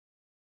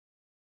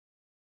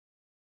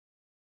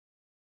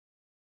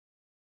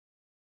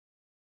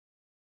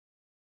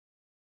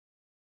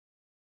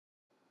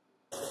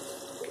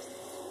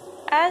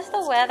As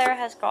the weather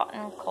has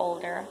gotten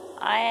colder,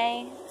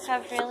 I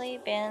have really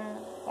been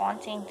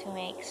wanting to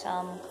make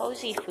some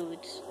cozy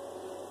foods.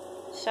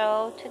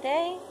 So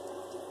today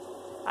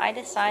I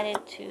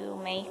decided to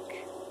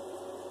make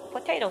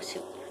potato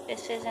soup.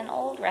 This is an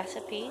old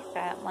recipe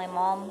that my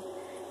mom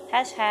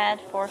has had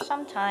for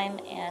some time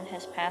and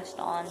has passed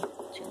on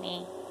to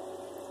me.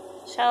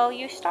 So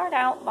you start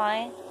out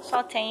by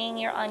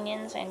sauteing your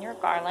onions and your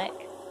garlic,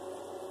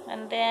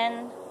 and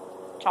then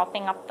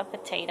chopping up the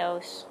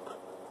potatoes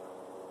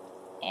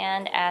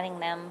and adding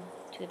them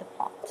to the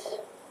pot.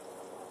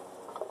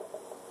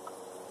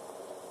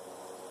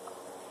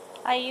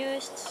 I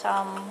used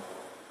some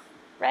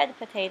red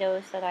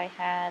potatoes that I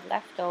had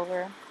left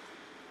over.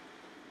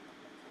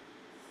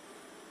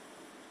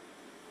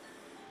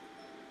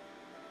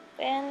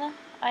 Then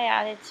I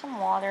added some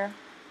water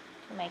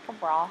to make a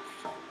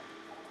broth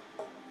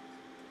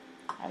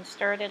and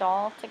stirred it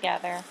all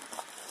together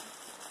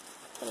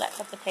to let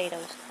the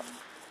potatoes cook.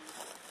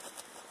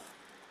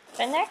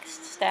 The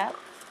next step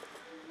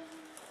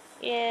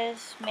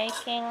is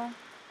making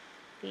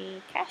the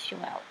cashew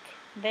milk.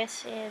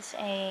 This is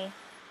a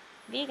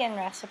vegan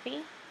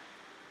recipe,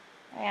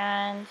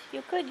 and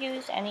you could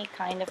use any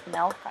kind of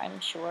milk, I'm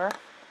sure,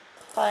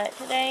 but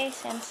today,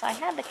 since I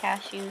had the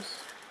cashews,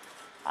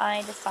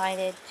 I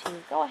decided to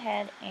go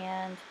ahead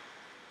and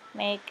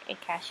make a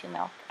cashew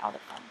milk out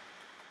of them.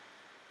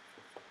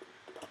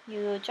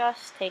 You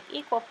just take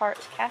equal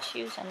parts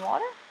cashews and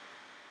water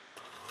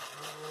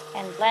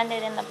and blend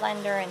it in the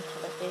blender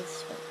until it is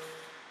smooth.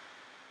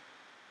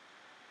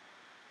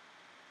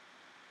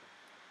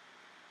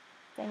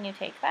 Then you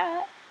take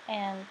that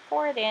and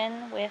pour it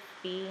in with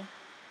the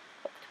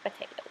cooked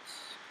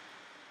potatoes.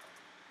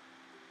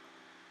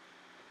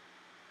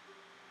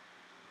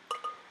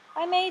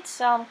 I made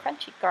some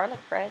crunchy garlic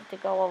bread to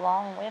go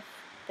along with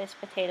this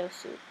potato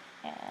soup,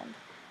 and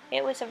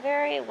it was a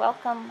very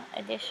welcome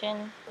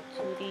addition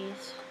to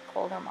these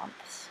colder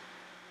months.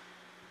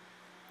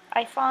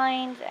 I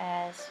find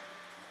as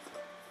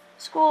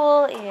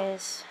school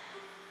is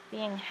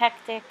being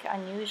hectic,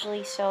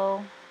 unusually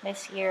so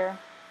this year,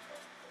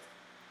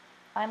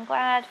 I'm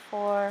glad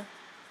for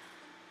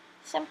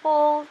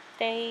simple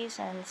days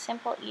and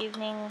simple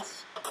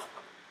evenings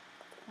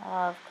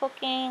of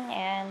cooking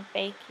and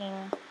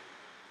baking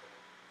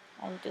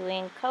and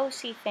doing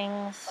cozy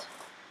things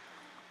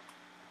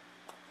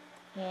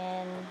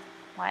in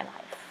my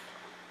life.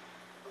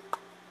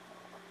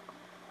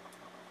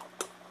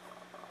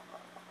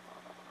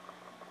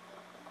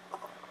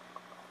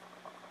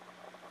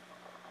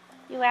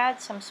 You add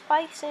some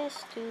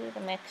spices to the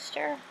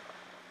mixture: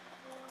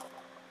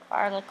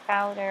 garlic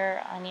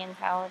powder, onion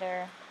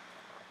powder,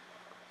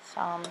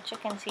 some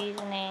chicken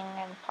seasoning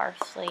and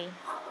parsley,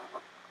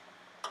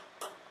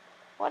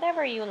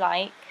 whatever you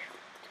like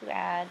to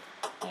add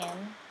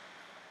in.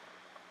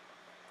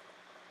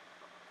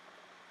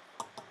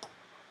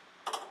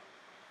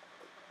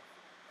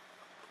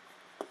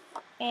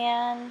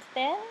 And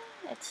then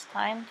it's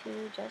time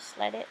to just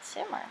let it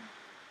simmer.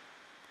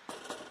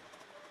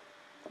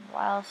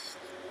 Whilst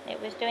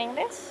it was doing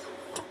this,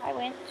 I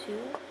went to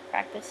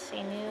practice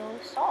a new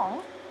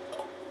song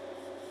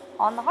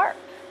on the harp.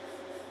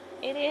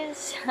 It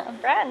is a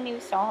brand new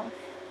song,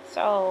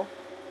 so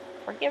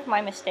forgive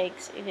my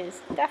mistakes. It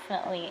is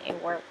definitely a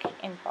work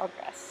in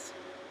progress.